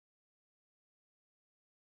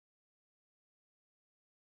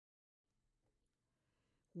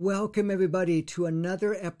Welcome, everybody, to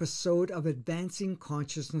another episode of Advancing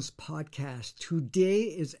Consciousness Podcast. Today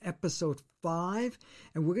is episode 5,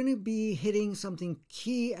 and we're going to be hitting something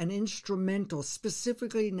key and instrumental,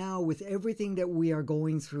 specifically now with everything that we are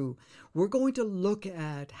going through. We're going to look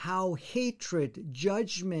at how hatred,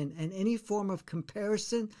 judgment, and any form of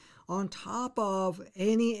comparison on top of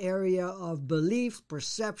any area of beliefs,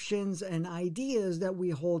 perceptions, and ideas that we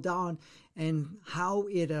hold on, and how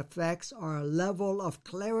it affects our level of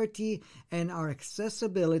clarity and our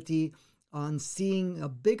accessibility on seeing a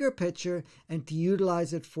bigger picture and to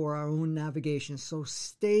utilize it for our own navigation. So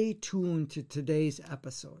stay tuned to today's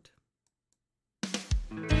episode.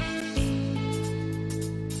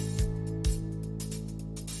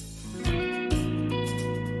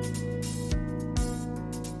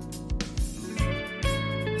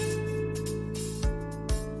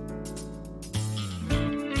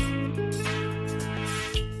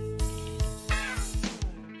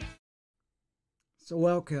 So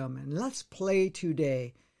welcome, and let's play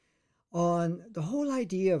today on the whole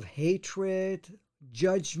idea of hatred,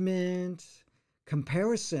 judgment,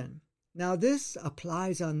 comparison. Now, this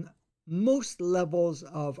applies on most levels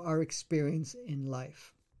of our experience in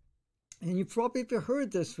life. And you've probably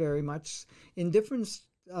heard this very much in different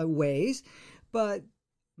ways, but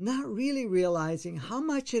not really realizing how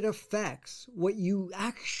much it affects what you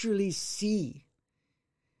actually see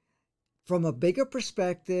from a bigger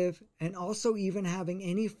perspective, and also even having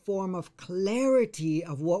any form of clarity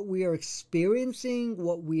of what we are experiencing,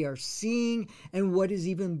 what we are seeing, and what is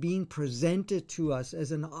even being presented to us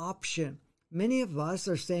as an option. Many of us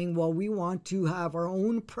are saying, well, we want to have our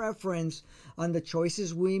own preference on the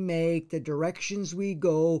choices we make, the directions we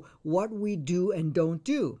go, what we do and don't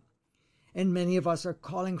do. And many of us are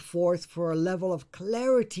calling forth for a level of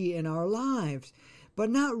clarity in our lives, but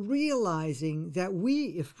not realizing that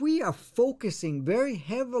if we are focusing very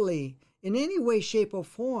heavily in any way, shape, or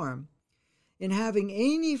form in having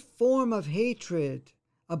any form of hatred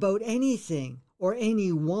about anything or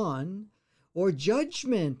anyone, or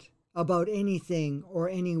judgment about anything or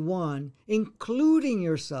anyone, including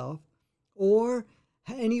yourself, or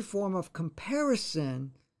any form of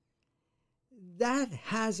comparison, that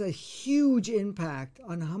has a huge impact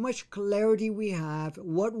on how much clarity we have,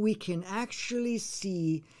 what we can actually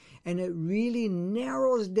see, and it really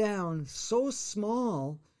narrows down so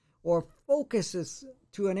small or focuses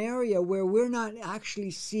to an area where we're not actually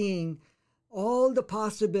seeing all the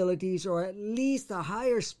possibilities, or at least a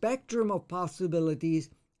higher spectrum of possibilities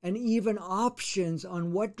and even options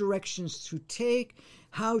on what directions to take,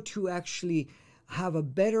 how to actually have a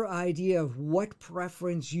better idea of what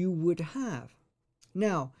preference you would have.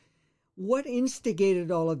 Now, what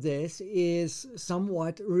instigated all of this is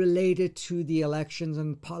somewhat related to the elections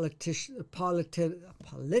and political,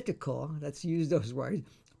 let's use those words,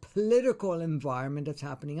 political environment that's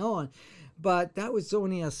happening on. But that was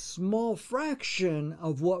only a small fraction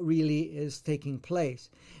of what really is taking place.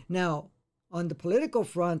 Now, on the political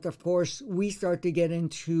front, of course, we start to get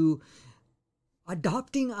into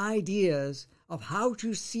adopting ideas of how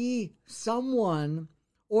to see someone,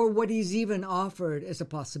 or what is even offered as a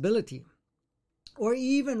possibility, or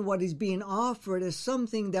even what is being offered as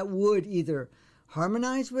something that would either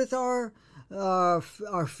harmonize with our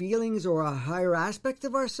feelings or a higher aspect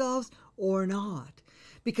of ourselves or not.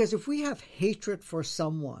 Because if we have hatred for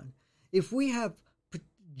someone, if we have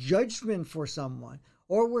judgment for someone,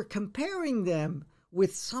 or we're comparing them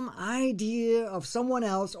with some idea of someone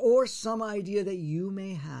else or some idea that you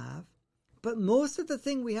may have, but most of the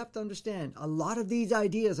thing we have to understand, a lot of these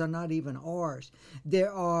ideas are not even ours. They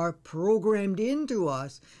are programmed into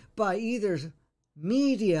us by either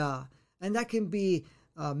media, and that can be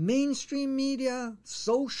mainstream media,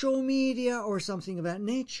 social media, or something of that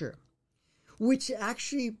nature, which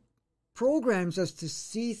actually programs us to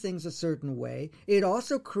see things a certain way. It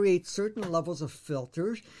also creates certain levels of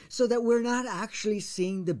filters so that we're not actually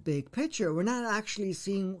seeing the big picture. We're not actually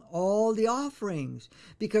seeing all the offerings,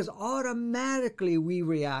 because automatically we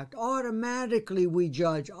react, automatically we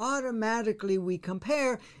judge, automatically we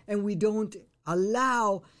compare, and we don't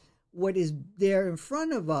allow what is there in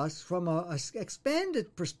front of us from a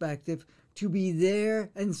expanded perspective to be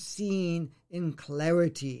there and seen in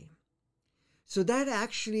clarity. So that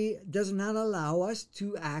actually does not allow us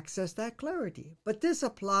to access that clarity. But this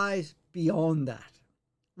applies beyond that.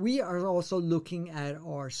 We are also looking at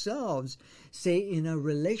ourselves, say in a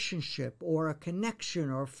relationship or a connection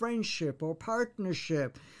or friendship or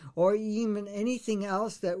partnership or even anything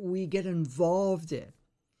else that we get involved in.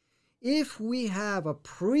 If we have a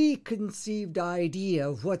preconceived idea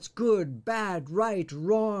of what's good, bad, right,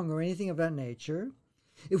 wrong, or anything of that nature,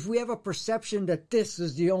 If we have a perception that this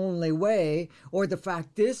is the only way, or the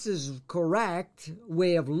fact this is correct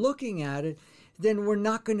way of looking at it, then we're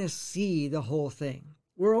not going to see the whole thing.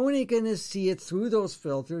 We're only going to see it through those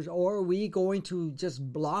filters, or are we going to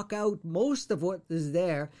just block out most of what is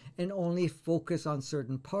there and only focus on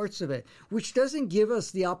certain parts of it, which doesn't give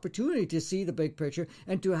us the opportunity to see the big picture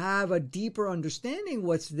and to have a deeper understanding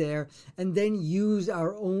what's there, and then use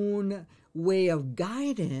our own way of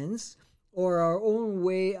guidance or our own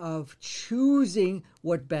way of choosing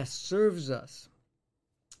what best serves us.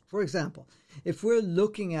 For example, if we're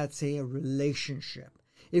looking at, say, a relationship,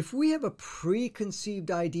 if we have a preconceived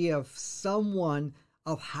idea of someone,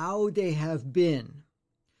 of how they have been,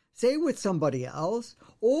 say with somebody else,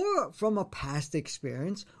 or from a past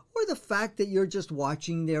experience, or the fact that you're just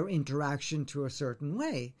watching their interaction to a certain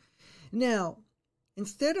way. Now,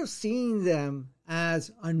 instead of seeing them as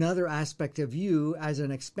another aspect of you, as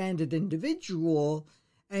an expanded individual,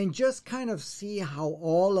 and just kind of see how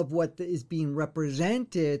all of what is being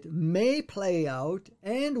represented may play out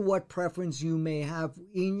and what preference you may have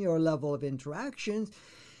in your level of interactions.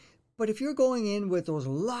 But if you're going in with those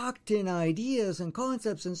locked-in ideas and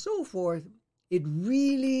concepts and so forth, it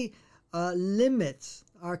really limits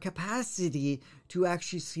our capacity to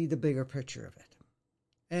actually see the bigger picture of it.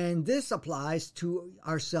 And this applies to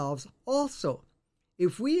ourselves also.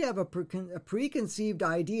 If we have a preconceived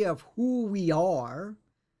idea of who we are,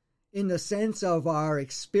 in the sense of our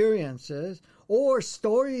experiences or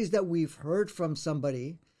stories that we've heard from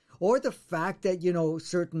somebody, or the fact that,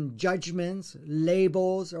 certain judgments,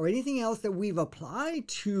 labels, or anything else that we've applied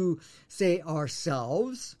to, say,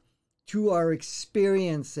 ourselves, to our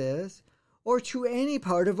experiences, or to any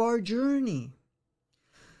part of our journey.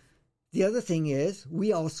 The other thing is,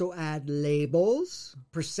 we also add labels,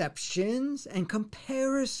 perceptions, and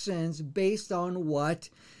comparisons based on what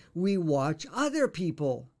we watch other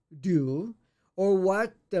people do, or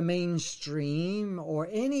what the mainstream or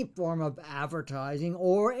any form of advertising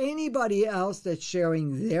or anybody else that's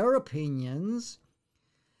sharing their opinions.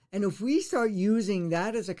 And if we start using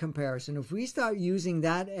that as a comparison, if we start using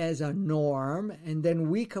that as a norm, and then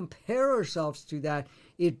we compare ourselves to that,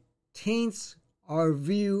 it taints our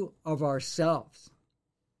view of ourselves.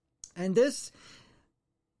 And this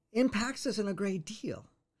impacts us in a great deal,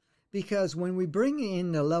 because when we bring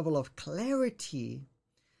in the level of clarity,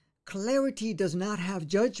 clarity does not have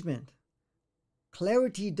judgment.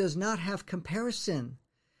 Clarity does not have comparison.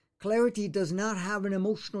 Clarity does not have an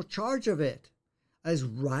emotional charge of it as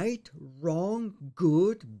right, wrong,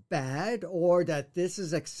 good, bad, or that this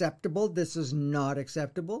is acceptable, this is not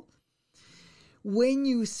acceptable. When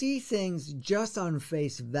you see things just on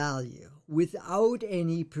face value, without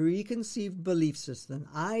any preconceived belief system,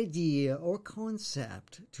 idea, or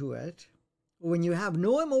concept to it, when you have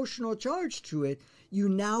no emotional charge to it, you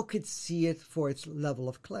now could see it for its level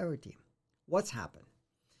of clarity. What's happened?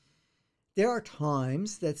 There are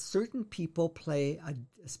times that certain people play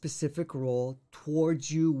a specific role towards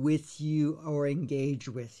you, with you, or engage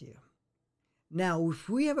with you. Now, if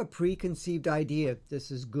we have a preconceived idea,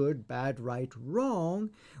 this is good, bad, right,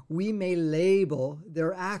 wrong, we may label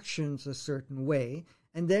their actions a certain way,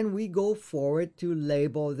 and then we go forward to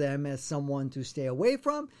label them as someone to stay away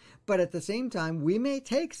from. But at the same time, we may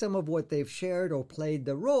take some of what they've shared or played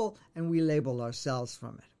the role, and we label ourselves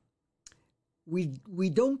from it. We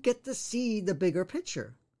don't get to see the bigger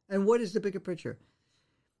picture. And what is the bigger picture?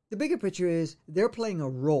 The bigger picture is they're playing a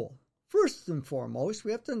role. First and foremost,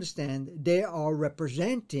 we have to understand they are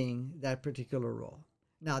representing that particular role.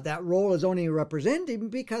 Now, that role is only representing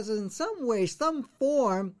because in some way, some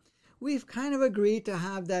form, we've kind of agreed to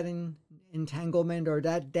have that entanglement or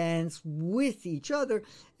that dance with each other,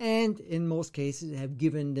 and in most cases have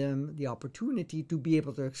given them the opportunity to be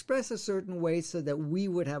able to express a certain way so that we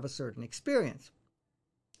would have a certain experience.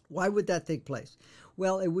 Why would that take place?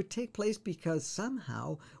 Well, it would take place because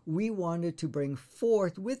somehow we wanted to bring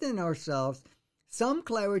forth within ourselves some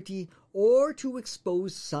clarity, or to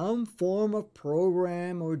expose some form of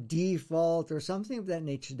program or default or something of that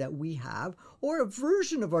nature that we have, or a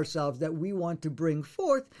version of ourselves that we want to bring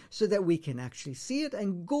forth so that we can actually see it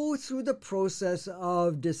and go through the process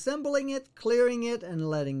of disassembling it, clearing it, and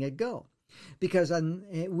letting it go. Because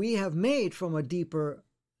we have made from a deeper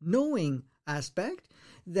knowing aspect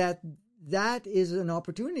that is an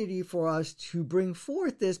opportunity for us to bring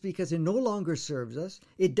forth this, because it no longer serves us,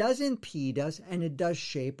 it does impede us, and it does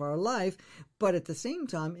shape our life, but at the same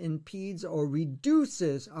time impedes or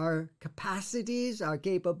reduces our capacities, our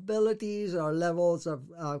capabilities, our levels of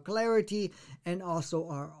clarity, and also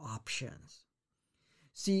our options.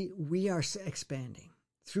 See, we are expanding.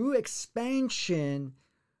 Through expansion,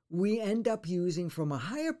 we end up using from a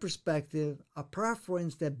higher perspective a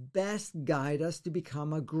preference that best guide us to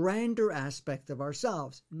become a grander aspect of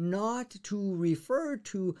ourselves, not to refer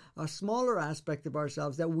to a smaller aspect of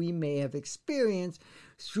ourselves that we may have experienced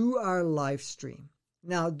through our life stream.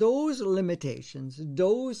 Now, those limitations,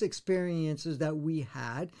 those experiences that we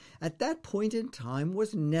had at that point in time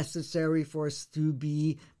was necessary for us to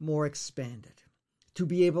be more expanded, to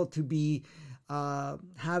be able to be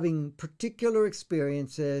having particular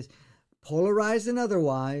experiences, polarized and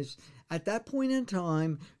otherwise, at that point in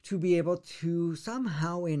time to be able to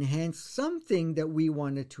somehow enhance something that we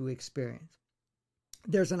wanted to experience.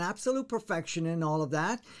 There's an absolute perfection in all of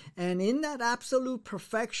that, and in that absolute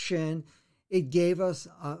perfection, it gave us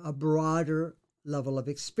a broader level of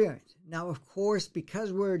experience. Now, of course,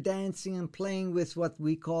 because we're dancing and playing with what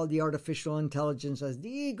we call the artificial intelligence as the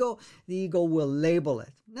ego will label it.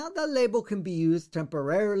 Now, that label can be used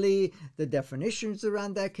temporarily. The definitions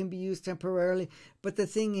around that can be used temporarily. But the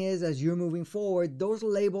thing is, as you're moving forward, those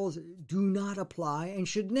labels do not apply and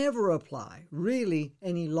should never apply really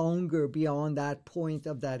any longer beyond that point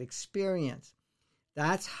of that experience.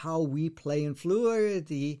 That's how we play in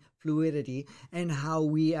fluidity, and how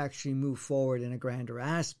we actually move forward in a grander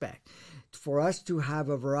aspect. For us to have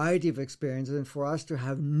a variety of experiences and for us to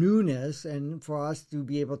have newness and for us to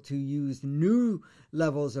be able to use new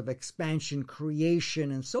levels of expansion,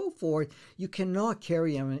 creation, and so forth, you cannot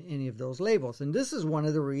carry any of those labels. And this is one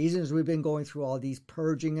of the reasons we've been going through all these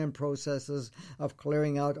purging and processes of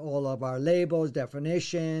clearing out all of our labels,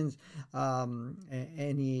 definitions,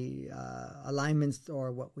 any alignments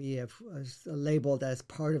or what we have labeled as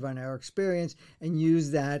part of our experience, and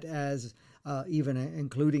use that as even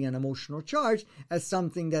including an emotional charge as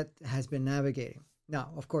something that has been navigating. Now,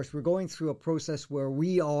 of course, we're going through a process where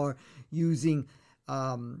we are using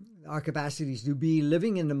our capacities to be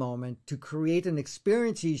living in the moment, to create and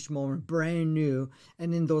experience each moment brand new.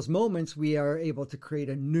 And in those moments, we are able to create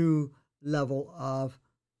a new level of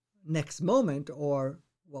next moment, or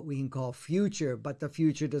what we can call future. But the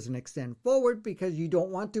future doesn't extend forward because you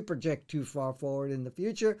don't want to project too far forward in the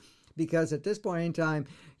future, because at this point in time,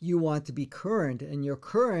 you want to be current, and your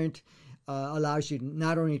current allows you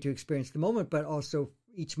not only to experience the moment, but also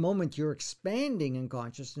each moment you're expanding in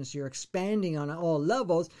consciousness, you're expanding on all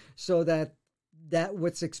levels, so that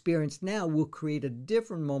what's experienced now will create a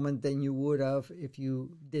different moment than you would have if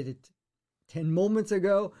you did it 10 moments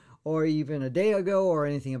ago, or even a day ago, or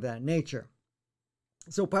anything of that nature.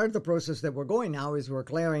 So part of the process that we're going now is we're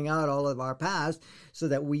clearing out all of our past so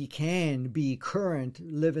that we can be current,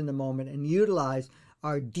 live in the moment, and utilize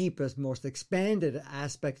our deepest, most expanded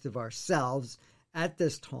aspects of ourselves at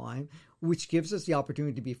this time, which gives us the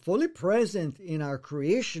opportunity to be fully present in our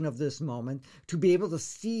creation of this moment, to be able to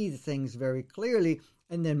see things very clearly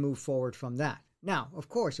and then move forward from that. Now, of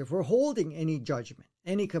course, if we're holding any judgment,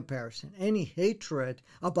 any comparison, any hatred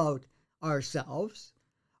about ourselves,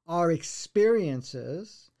 our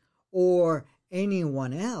experiences, or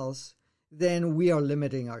anyone else, then we are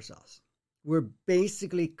limiting ourselves. We're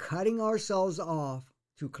basically cutting ourselves off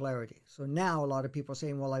to clarity. So now a lot of people are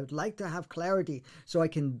saying, well, I would like to have clarity so I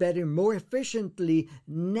can better, more efficiently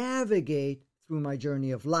navigate through my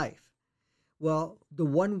journey of life. Well, the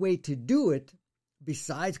one way to do it,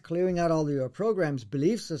 besides clearing out all your programs,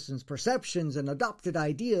 belief systems, perceptions, and adopted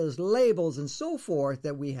ideas, labels, and so forth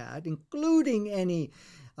that we had, including any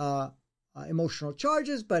emotional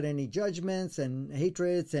charges, but any judgments and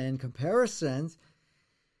hatreds and comparisons,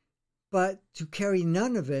 but to carry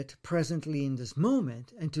none of it presently in this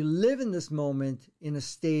moment, and to live in this moment in a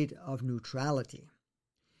state of neutrality.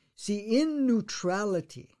 See, in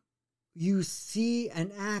neutrality, you see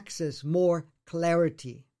and access more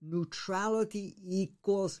clarity. Neutrality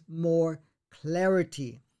equals more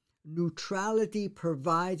clarity. Neutrality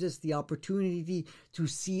provides us the opportunity to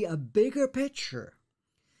see a bigger picture.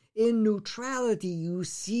 In neutrality, you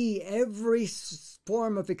see every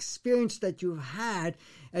form of experience that you've had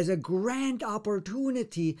as a grand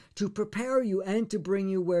opportunity to prepare you and to bring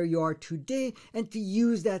you where you are today, and to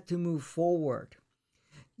use that to move forward.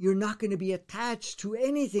 You're not going to be attached to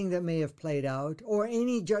anything that may have played out, or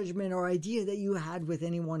any judgment or idea that you had with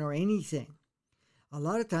anyone or anything. A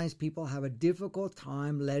lot of times people have a difficult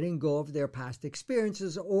time letting go of their past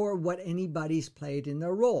experiences or what anybody's played in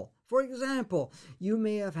their role. For example, you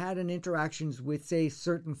may have had an interactions with, say,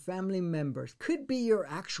 certain family members. Could be your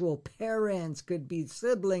actual parents, could be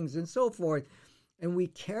siblings, and so forth. And we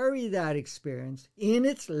carry that experience in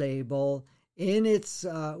its label, in its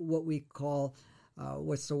what we call,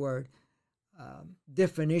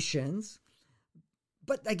 definitions.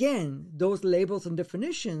 But again, those labels and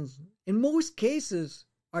definitions, in most cases,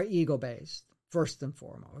 are ego-based. first and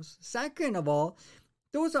foremost. Second of all,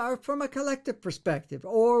 those are from a collective perspective,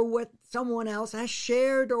 or what someone else has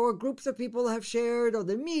shared, or groups of people have shared, or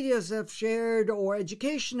the medias have shared, or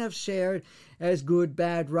education have shared as good,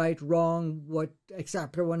 bad, right, wrong, what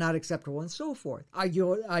acceptable, not acceptable, and so forth.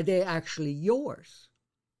 Are they actually yours?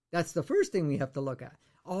 That's the first thing we have to look at.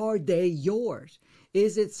 Are they yours?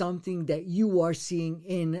 Is it something that you are seeing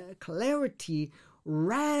in clarity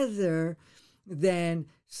rather than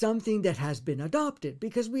something that has been adopted?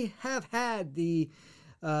 Because we have had the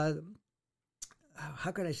the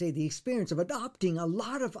experience of adopting a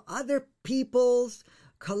lot of other people's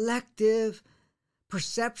collective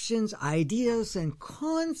perceptions, ideas, and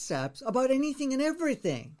concepts about anything and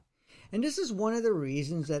everything. And this is one of the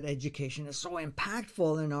reasons that education is so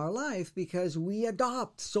impactful in our life, because we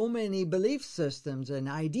adopt so many belief systems and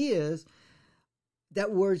ideas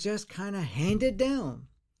that were just kind of handed down.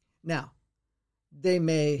 Now, they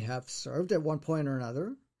may have served at one point or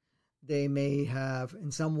another. They may have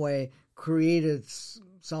in some way created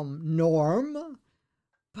some norm,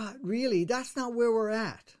 but really that's not where we're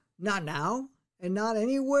at. Not now, and not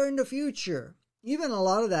anywhere in the future. Even a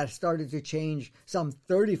lot of that started to change some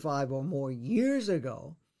 35 or more years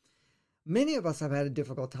ago. Many of us have had a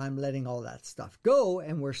difficult time letting all that stuff go,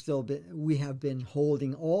 and we have been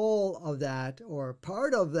holding all of that or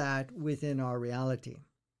part of that within our reality.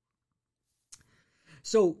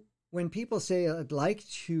 So when people say, I'd like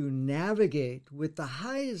to navigate with the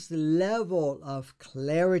highest level of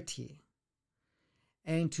clarity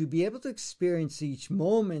and to be able to experience each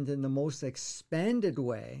moment in the most expanded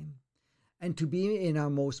way, and to be in our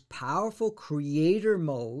most powerful creator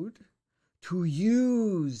mode, to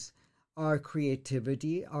use our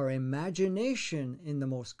creativity, our imagination in the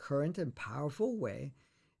most current and powerful way,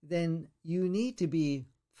 then you need to be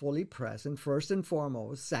fully present, first and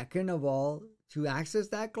foremost. Second of all, to access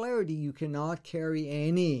that clarity, you cannot carry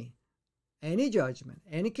any judgment,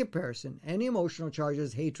 any comparison, any emotional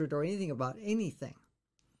charges, hatred, or anything about anything.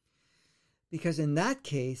 Because in that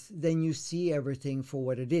case, then you see everything for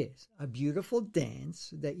what it is. A beautiful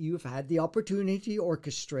dance that you've had the opportunity to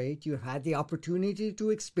orchestrate, you've had the opportunity to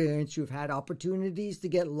experience, you've had opportunities to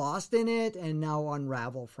get lost in it and now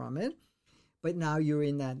unravel from it. But now you're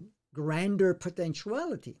in that grander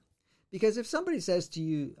potentiality. Because if somebody says to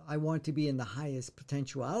you, I want to be in the highest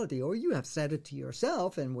potentiality, or you have said it to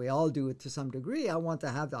yourself, and we all do it to some degree, I want to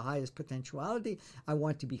have the highest potentiality, I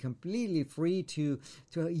want to be completely free to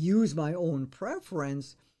use my own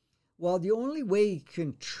preference. Well, the only way you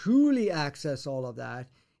can truly access all of that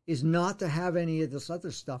is not to have any of this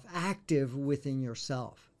other stuff active within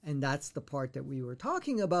yourself. And that's the part that we were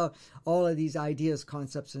talking about, all of these ideas,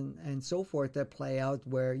 concepts, and so forth that play out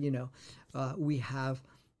where, we have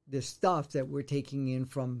this stuff that we're taking in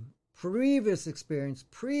from previous experience,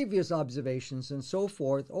 previous observations, and so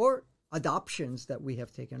forth, or adoptions that we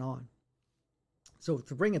have taken on. So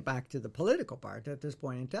to bring it back to the political part at this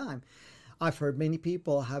point in time, I've heard many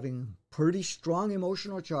people having pretty strong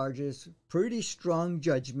emotional charges, pretty strong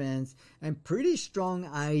judgments, and pretty strong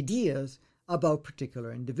ideas about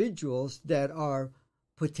particular individuals that are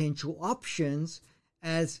potential options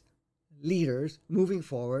as leaders moving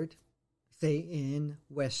forward, say in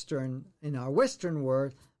our Western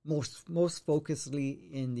world, most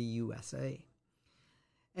focusedly in the USA.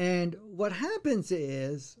 And what happens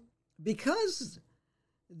is, because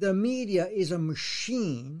the media is a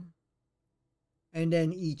machine, and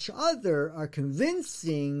then each other are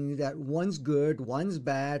convincing that one's good, one's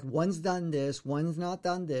bad, one's done this, one's not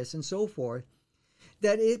done this, and so forth,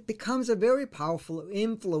 that it becomes a very powerful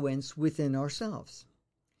influence within ourselves.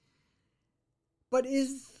 But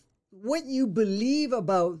is what you believe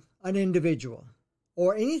about an individual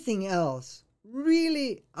or anything else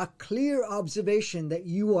really a clear observation that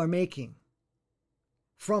you are making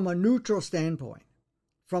from a neutral standpoint,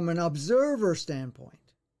 from an observer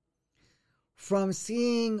standpoint, from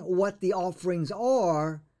seeing what the offerings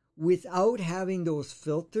are without having those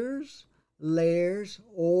filters, layers,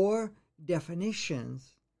 or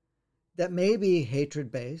definitions that may be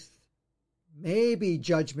hatred-based, may be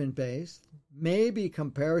judgment-based, may be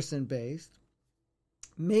comparison-based,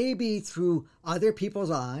 may be through other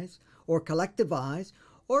people's eyes or collective eyes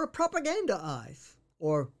or propaganda eyes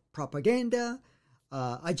or propaganda,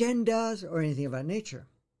 agendas, or anything of that nature.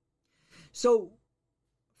 So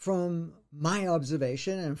from my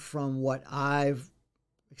observation and from what I've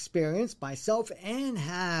experienced myself and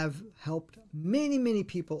have helped many, many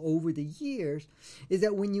people over the years, is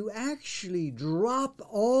that when you actually drop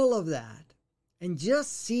all of that and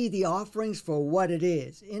just see the offerings for what it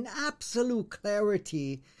is, in absolute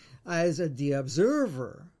clarity as the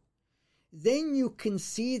observer, then you can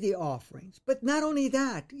see the offerings. But not only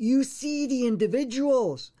that, you see the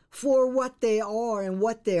individuals for what they are and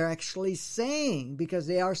what they're actually saying, because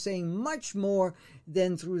they are saying much more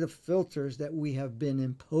than through the filters that we have been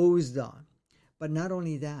imposed on. But not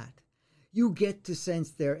only that, you get to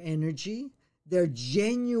sense their energy, their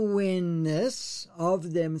genuineness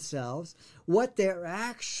of themselves, what they're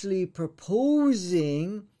actually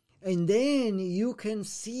proposing, and then you can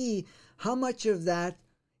see how much of that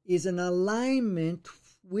is an alignment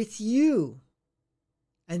with you.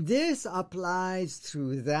 And this applies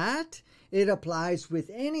through that. It applies with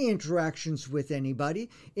any interactions with anybody,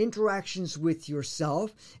 interactions with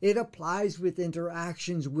yourself. It applies with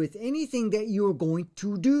interactions with anything that you're going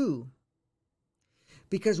to do.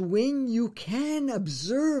 Because when you can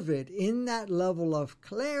observe it in that level of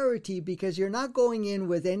clarity, because you're not going in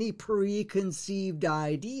with any preconceived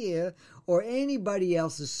idea or anybody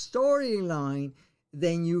else's storyline,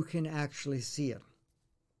 then you can actually see it.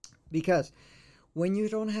 Because when you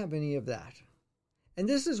don't have any of that, and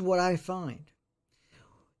this is what I find,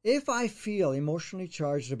 if I feel emotionally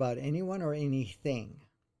charged about anyone or anything,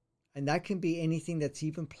 and that can be anything that's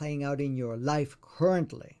even playing out in your life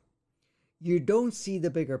currently, you don't see the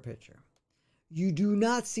bigger picture. You do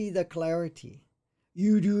not see the clarity.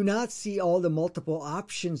 You do not see all the multiple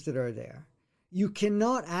options that are there. You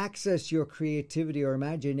cannot access your creativity or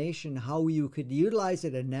imagination, how you could utilize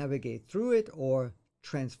it and navigate through it or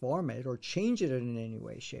transform it or change it in any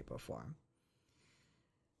way, shape, or form.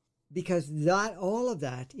 Because that all of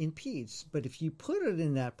that impedes. But if you put it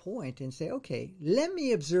in that point and say, okay, let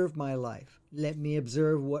me observe my life. Let me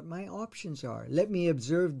observe what my options are. Let me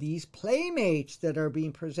observe these playmates that are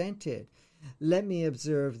being presented. Let me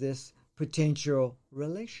observe this potential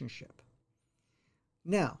relationship.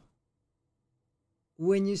 Now,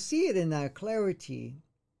 when you see it in that clarity,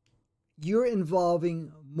 you're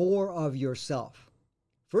involving more of yourself.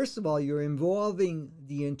 First of all, you're involving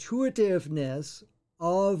the intuitiveness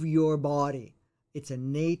of your body. It's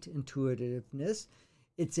innate intuitiveness.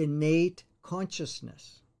 It's innate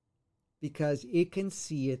consciousness, because it can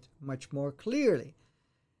see it much more clearly.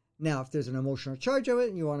 Now, if there's an emotional charge of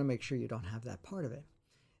it, you want to make sure you don't have that part of it.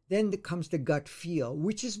 Then comes the gut feel,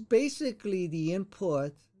 which is basically the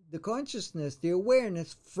input, the consciousness, the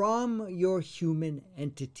awareness from your human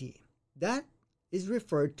entity. That is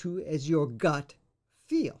referred to as your gut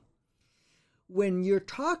feel. When you're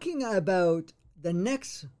talking about the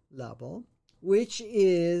next level, which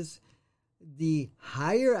is the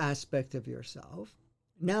higher aspect of yourself,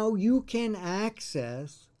 now you can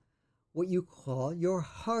access what you call your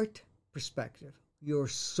heart perspective, your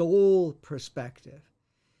soul perspective.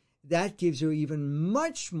 That gives you even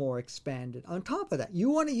much more expanded. On top of that, you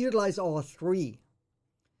want to utilize all three.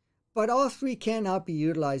 But all three cannot be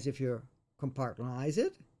utilized if you compartmentalize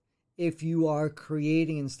it, if you are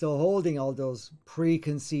creating and still holding all those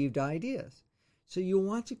preconceived ideas. So you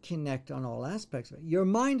want to connect on all aspects of it. Your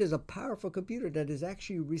mind is a powerful computer that is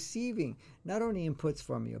actually receiving not only inputs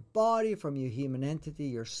from your body, from your human entity,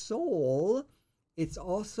 your soul, it's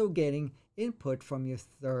also getting input from your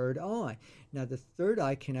third eye. Now, the third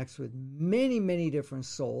eye connects with many, many different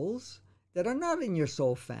souls that are not in your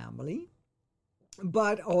soul family,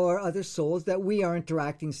 but are other souls that we are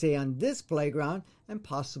interacting, say, on this playground and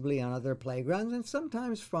possibly on other playgrounds, and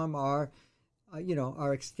sometimes from our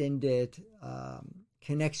extended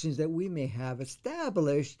connections that we may have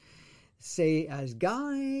established, say as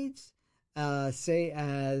guides, say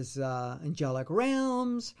as angelic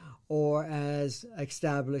realms, or as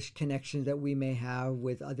established connections that we may have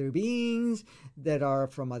with other beings that are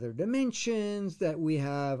from other dimensions, that we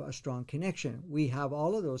have a strong connection. We have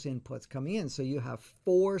all of those inputs coming in. So you have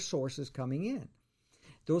 4 sources coming in.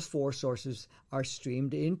 Those 4 sources are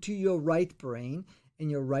streamed into your right brain, and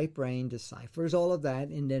your right brain deciphers all of that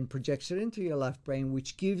and then projects it into your left brain,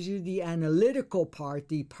 which gives you the analytical part,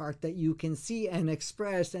 the part that you can see and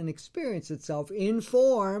express and experience itself in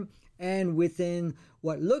form and within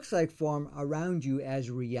what looks like form around you as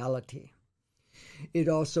reality. It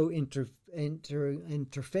also interfaces,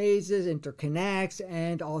 interconnects,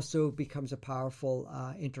 and also becomes a powerful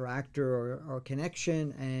interactor or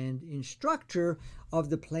connection and instructor of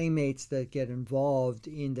the playmates that get involved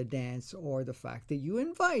in the dance, or the fact that you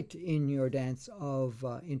invite in your dance of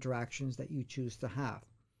interactions that you choose to have.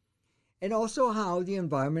 And also how the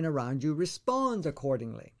environment around you responds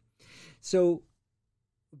accordingly. So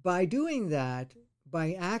by doing that,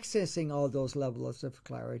 by accessing all those levels of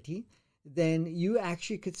clarity, then you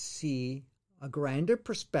actually could see a grander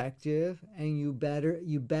perspective, and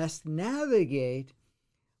you best navigate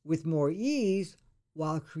with more ease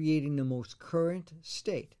while creating the most current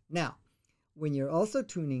state. Now, when you're also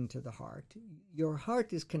tuning to the heart, your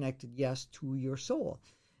heart is connected, yes, to your soul,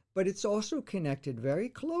 but it's also connected very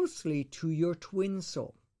closely to your twin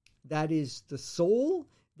soul. That is the soul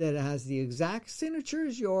that has the exact signature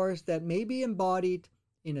as yours, that may be embodied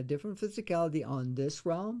in a different physicality on this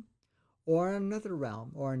realm or another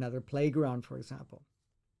realm or another playground, for example.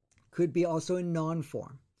 Could be also in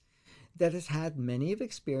non-form, that has had many of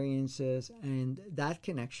experiences, and that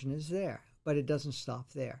connection is there, but it doesn't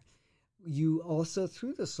stop there. You also,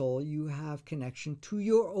 through the soul, you have connection to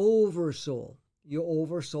your oversoul. Your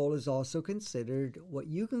oversoul is also considered what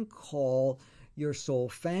you can call your soul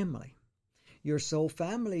family. Your soul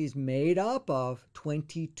family is made up of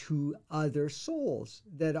 22 other souls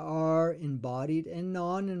that are embodied in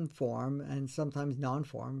non-form, and sometimes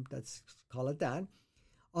non-form, let's call it that,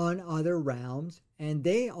 on other realms, and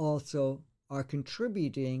they also are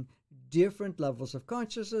contributing different levels of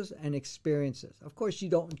consciousness and experiences. Of course, you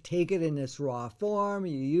don't take it in its raw form,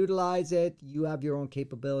 you utilize it, you have your own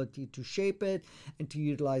capability to shape it and to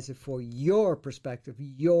utilize it for your perspective,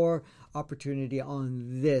 your opportunity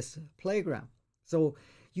on this playground. So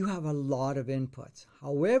you have a lot of inputs.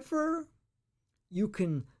 However, you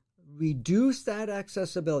can reduce that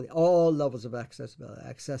accessibility, all levels of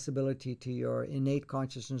accessibility to your innate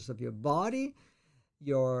consciousness of your body,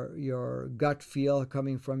 your gut feel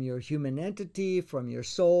coming from your human entity, from your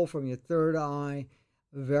soul, from your third eye,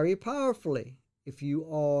 very powerfully. If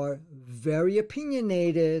you are very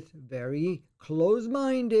opinionated, very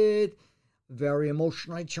closed-minded, very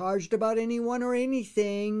emotionally charged about anyone or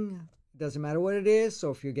anything, doesn't matter what it is. So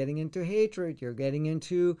if you're getting into hatred, you're getting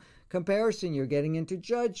into comparison, you're getting into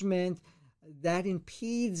judgment, that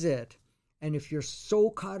impedes it. And if you're so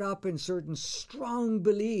caught up in certain strong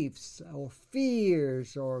beliefs or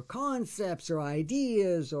fears or concepts or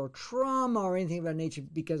ideas or trauma or anything of that nature,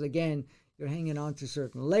 because again, you're hanging on to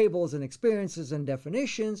certain labels and experiences and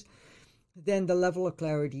definitions, then the level of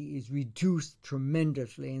clarity is reduced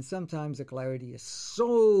tremendously. And sometimes the clarity is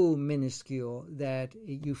so minuscule that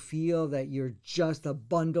you feel that you're just a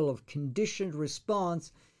bundle of conditioned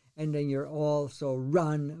response, and then you're also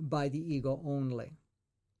run by the ego only.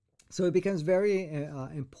 So it becomes very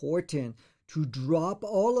important to drop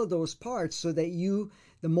all of those parts, so that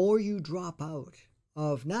the more you drop out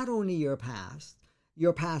of not only your past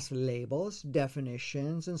labels,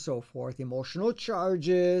 definitions, and so forth, emotional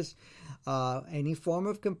charges, any form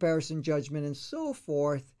of comparison, judgment, and so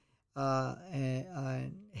forth,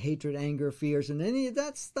 hatred, anger, fears, and any of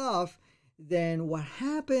that stuff, then what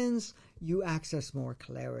happens, you access more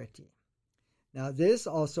clarity. Now, this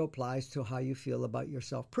also applies to how you feel about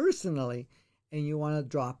yourself personally, and you want to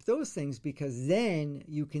drop those things, because then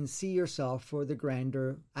you can see yourself for the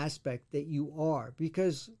grander aspect that you are.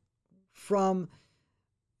 Because from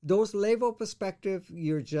those level perspective,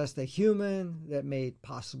 you're just a human that made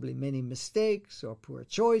possibly many mistakes or poor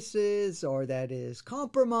choices, or that is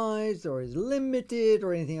compromised or is limited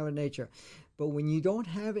or anything of that nature. But when you don't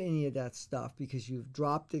have any of that stuff, because you've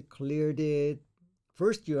dropped it, cleared it,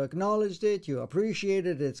 first you acknowledged it, you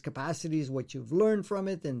appreciated its capacities, what you've learned from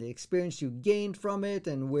it, and the experience you gained from it,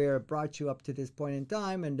 and where it brought you up to this point in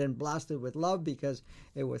time, and then blasted with love because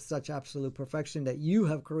it was such absolute perfection that you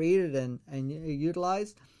have created and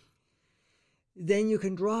utilized, then you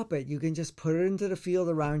can drop it. You can just put it into the field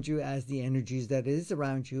around you as the energies that is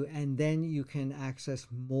around you, and then you can access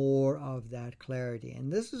more of that clarity.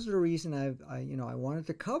 And this is the reason I wanted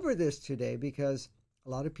to cover this today, because a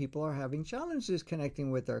lot of people are having challenges connecting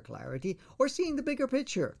with their clarity or seeing the bigger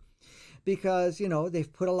picture, because,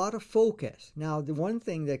 they've put a lot of focus. Now, the one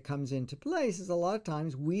thing that comes into place is a lot of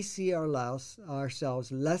times we see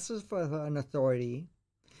ourselves less of an authority,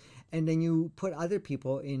 and then you put other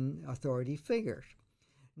people in authority figures.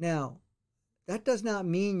 Now, that does not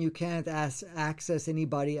mean you can't access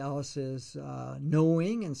anybody else's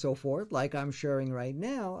knowing and so forth, like I'm sharing right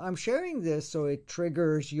now. I'm sharing this so it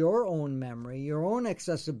triggers your own memory, your own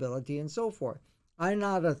accessibility, and so forth. I'm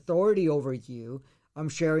not authority over you. I'm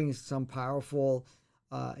sharing some powerful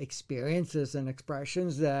experiences and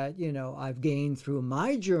expressions that, I've gained through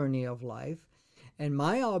my journey of life and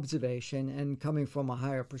my observation, and coming from a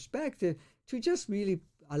higher perspective, to just really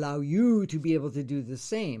allow you to be able to do the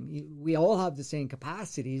same. We all have the same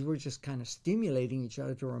capacities. We're just kind of stimulating each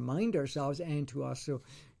other to remind ourselves and to also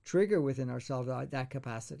trigger within ourselves that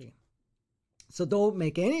capacity. So don't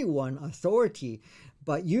make anyone authority,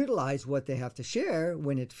 but utilize what they have to share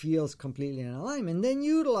when it feels completely in alignment, then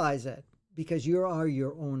utilize it. because you are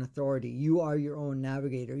your own authority. You are your own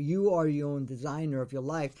navigator. You are your own designer of your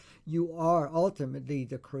life. You are ultimately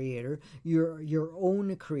the creator. You're your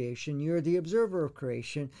own creation. You're the observer of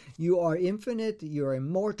creation. You are infinite. You're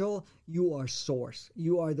immortal. You are source.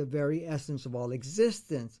 You are the very essence of all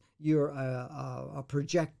existence. You're a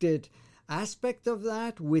projected aspect of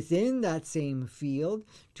that within that same field,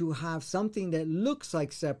 to have something that looks like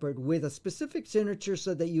separate with a specific signature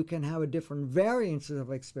so that you can have a different variance of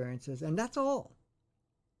experiences. And that's all.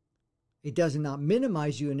 It does not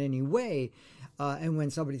minimize you in any way. And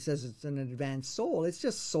when somebody says it's an advanced soul, it's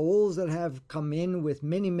just souls that have come in with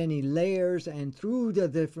many, many layers, and through the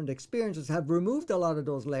different experiences have removed a lot of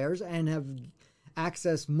those layers and have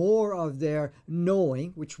access more of their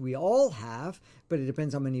knowing, which we all have, but it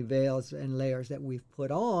depends how many veils and layers that we've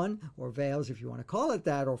put on, or veils if you want to call it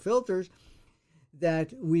that, or filters,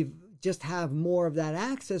 that we've just have more of that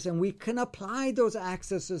access, and we can apply those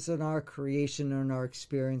accesses in our creation and our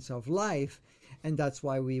experience of life. And that's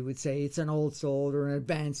why we would say it's an old soul or an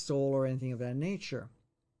advanced soul or anything of that nature.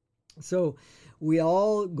 So we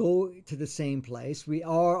all go to the same place. We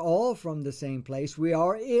are all from the same place. We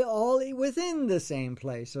are all within the same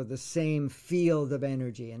place, or the same field of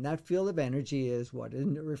energy. And that field of energy is what is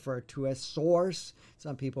referred to as source.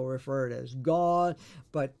 Some people refer it as God,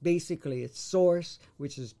 but basically it's source,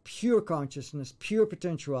 which is pure consciousness, pure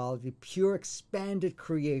potentiality, pure expanded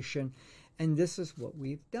creation. And this is what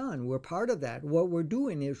we've done. We're part of that. What we're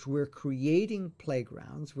doing is we're creating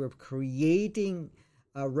playgrounds. We're creating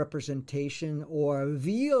a representation or a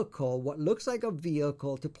vehicle, what looks like a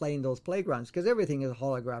vehicle to play in those playgrounds, because everything is a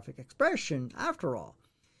holographic expression after all.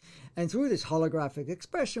 And through this holographic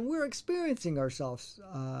expression, we're experiencing ourselves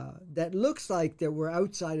that looks like that we're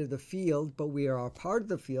outside of the field, but we are a part of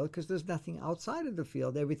the field, because there's nothing outside of the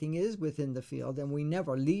field. Everything is within the field, and we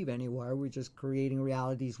never leave anywhere. We're just creating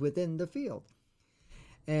realities within the field.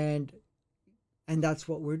 And that's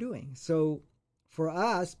what we're doing. So for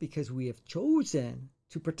us, because we have chosen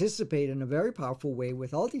to participate in a very powerful way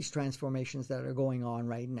with all these transformations that are going on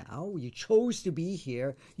right now. You chose to be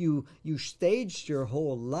here. You staged your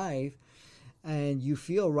whole life, and you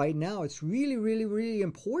feel right now it's really, really, really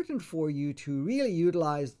important for you to really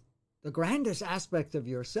utilize the grandest aspect of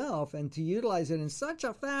yourself, and to utilize it in such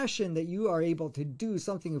a fashion that you are able to do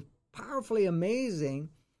something powerfully amazing,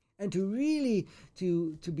 and to really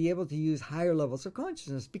to be able to use higher levels of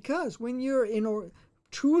consciousness. Because when you're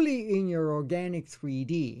truly in your organic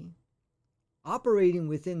 3D, operating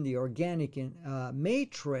within the organic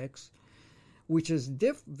matrix, which is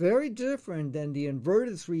very different than the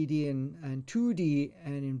inverted 3D and 2D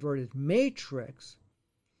and inverted matrix,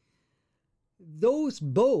 those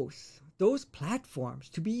platforms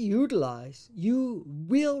to be utilized, you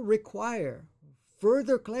will require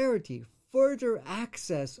further clarity, further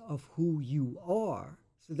access of who you are,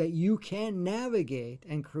 so that you can navigate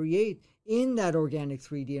and create in that organic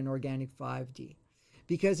 3D and organic 5D.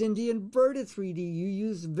 Because in the inverted 3D, you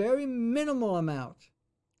use very minimal amount,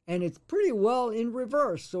 and it's pretty well in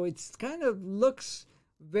reverse. So it's kind of looks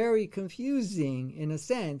very confusing in a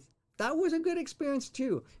sense. That was a good experience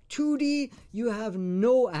too. 2D, you have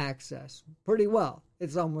no access pretty well.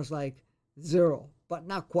 It's almost like zero, but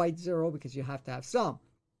not quite zero, because you have to have some.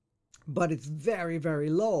 But it's very,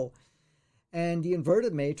 very low. And the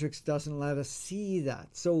inverted matrix doesn't let us see that.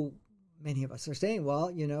 So many of us are saying,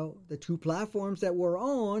 well, the two platforms that we're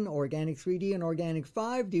on, organic 3D and organic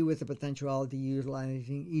 5D, with the potentiality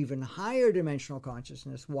utilizing even higher dimensional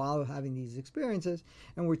consciousness while having these experiences,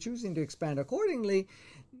 and we're choosing to expand accordingly,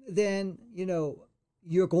 then,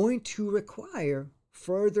 you're going to require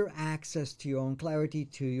further access to your own clarity,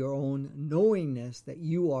 to your own knowingness that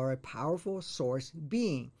you are a powerful source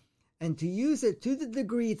being. And to use it to the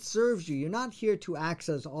degree it serves you. You're not here to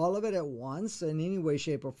access all of it at once in any way,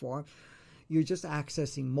 shape, or form. You're just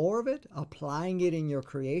accessing more of it, applying it in your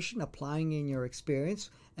creation, applying it in your experience,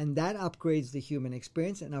 and that upgrades the human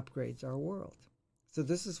experience and upgrades our world. So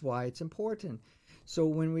this is why it's important. So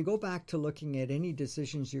when we go back to looking at any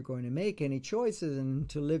decisions you're going to make, any choices, and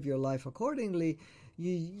to live your life accordingly,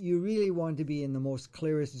 you really want to be in the most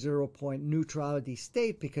clearest 0-point neutrality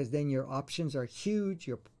state, because then your options are huge,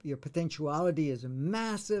 your potentiality is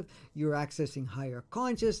massive, you're accessing higher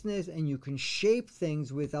consciousness, and you can shape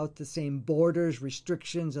things without the same borders,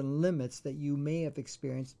 restrictions, and limits that you may have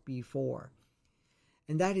experienced before.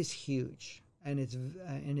 And that is huge. And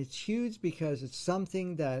it's huge because it's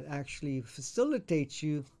something that actually facilitates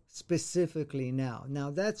you specifically now.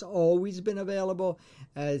 Now, that's always been available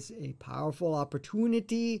as a powerful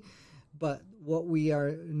opportunity, but what we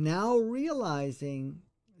are now realizing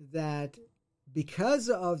that because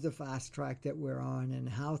of the fast track that we're on and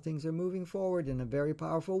how things are moving forward in a very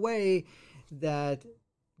powerful way, that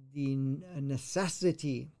the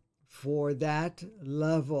necessity for that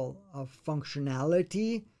level of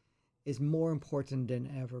functionality is more important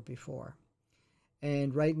than ever before.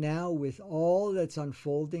 And right now, with all that's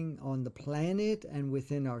unfolding on the planet and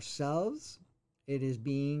within ourselves, it is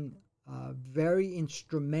being very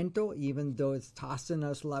instrumental, even though it's tossing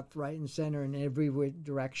us left, right, and center in every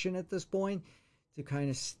direction at this point, to kind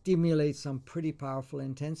of stimulate some pretty powerful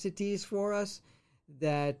intensities for us,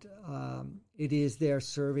 that it is there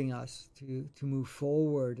serving us to move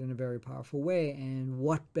forward in a very powerful way. And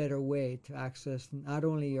what better way to access not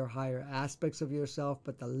only your higher aspects of yourself,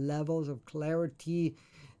 but the levels of clarity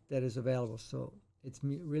that is available. So it's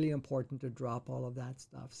really important to drop all of that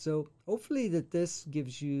stuff. So hopefully that this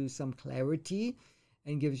gives you some clarity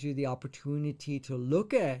and gives you the opportunity to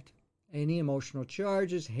look at any emotional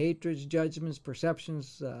charges, hatreds, judgments,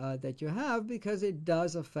 perceptions that you have, because it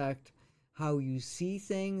does affect how you see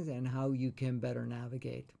things and how you can better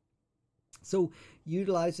navigate. So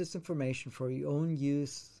utilize this information for your own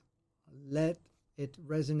use. Let it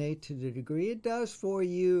resonate to the degree it does for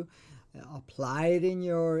you. Apply it in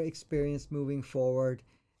your experience moving forward,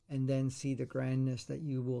 and then see the grandness that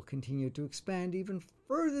you will continue to expand even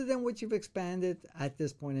further than what you've expanded at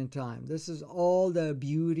this point in time. This is all the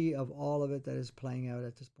beauty of all of it that is playing out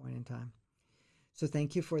at this point in time. So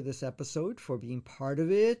thank you for this episode, for being part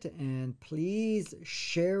of it, and please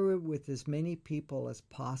share it with as many people as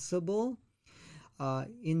possible.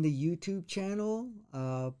 In the YouTube channel,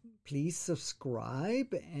 please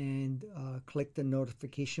subscribe and click the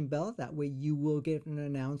notification bell. That way you will get an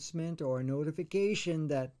announcement or a notification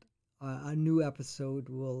that a new episode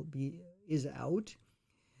is out.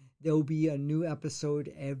 There will be a new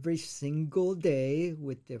episode every single day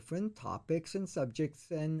with different topics and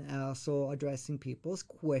subjects, and also addressing people's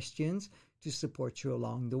questions to support you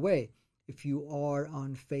along the way. If you are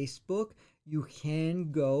on Facebook, you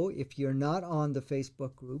can go, if you're not on the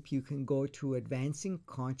Facebook group, you can go to Advancing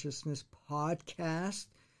Consciousness Podcast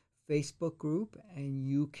Facebook group, and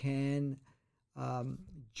you can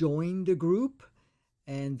join the group.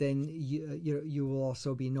 And then you will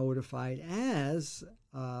also be notified as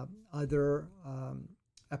other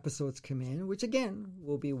episodes come in, which again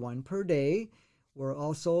will be one per day. We're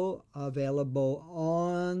also available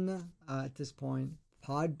on, at this point,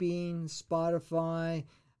 Podbean, Spotify,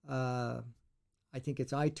 I think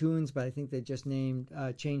it's iTunes, but I think they just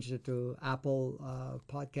changed it to Apple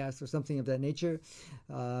Podcasts or something of that nature,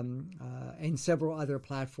 and several other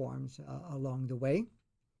platforms along the way.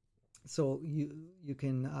 So you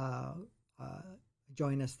can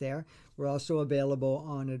join us there. We're also available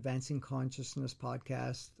on Advancing Consciousness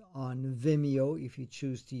Podcast on Vimeo, if you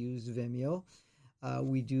choose to use Vimeo.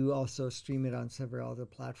 We do also stream it on several other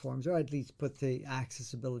platforms, or at least put the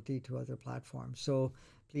accessibility to other platforms. So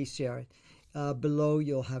please share it. Below,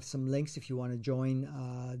 you'll have some links if you want to join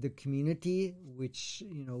the community, which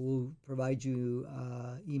will provide you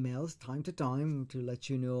emails time to time to let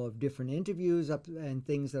you know of different interviews and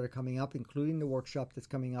things that are coming up, including the workshop that's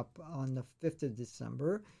coming up on the 5th of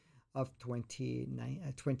December of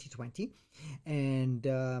 2020, and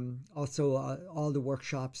also all the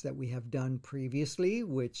workshops that we have done previously,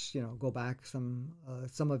 which go back some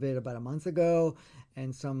of it about a month ago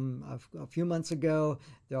and some a few months ago.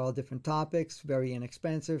 They're all different topics, very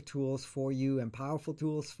inexpensive tools for you and powerful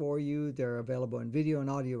tools for you. They're available in video and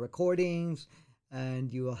audio recordings,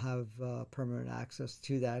 and you will have permanent access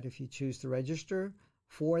to that if you choose to register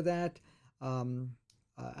for that.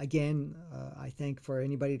 Again, I thank for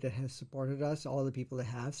anybody that has supported us, all the people that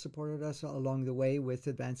have supported us along the way with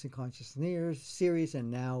Advancing Consciousness series,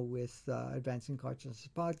 and now with Advancing Consciousness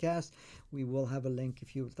podcast. We will have a link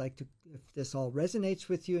if you would like to, if this all resonates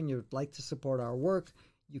with you and you'd like to support our work,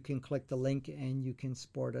 you can click the link and you can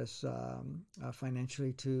support us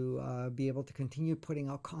financially to be able to continue putting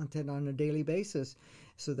out content on a daily basis,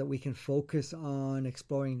 so that we can focus on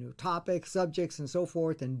exploring new topics, subjects, and so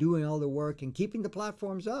forth, and doing all the work and keeping the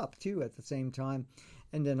platforms up too at the same time,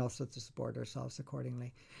 and then also to support ourselves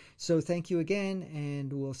accordingly. So thank you again,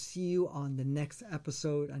 and we'll see you on the next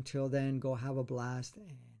episode. Until then, go have a blast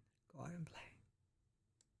and go out and play.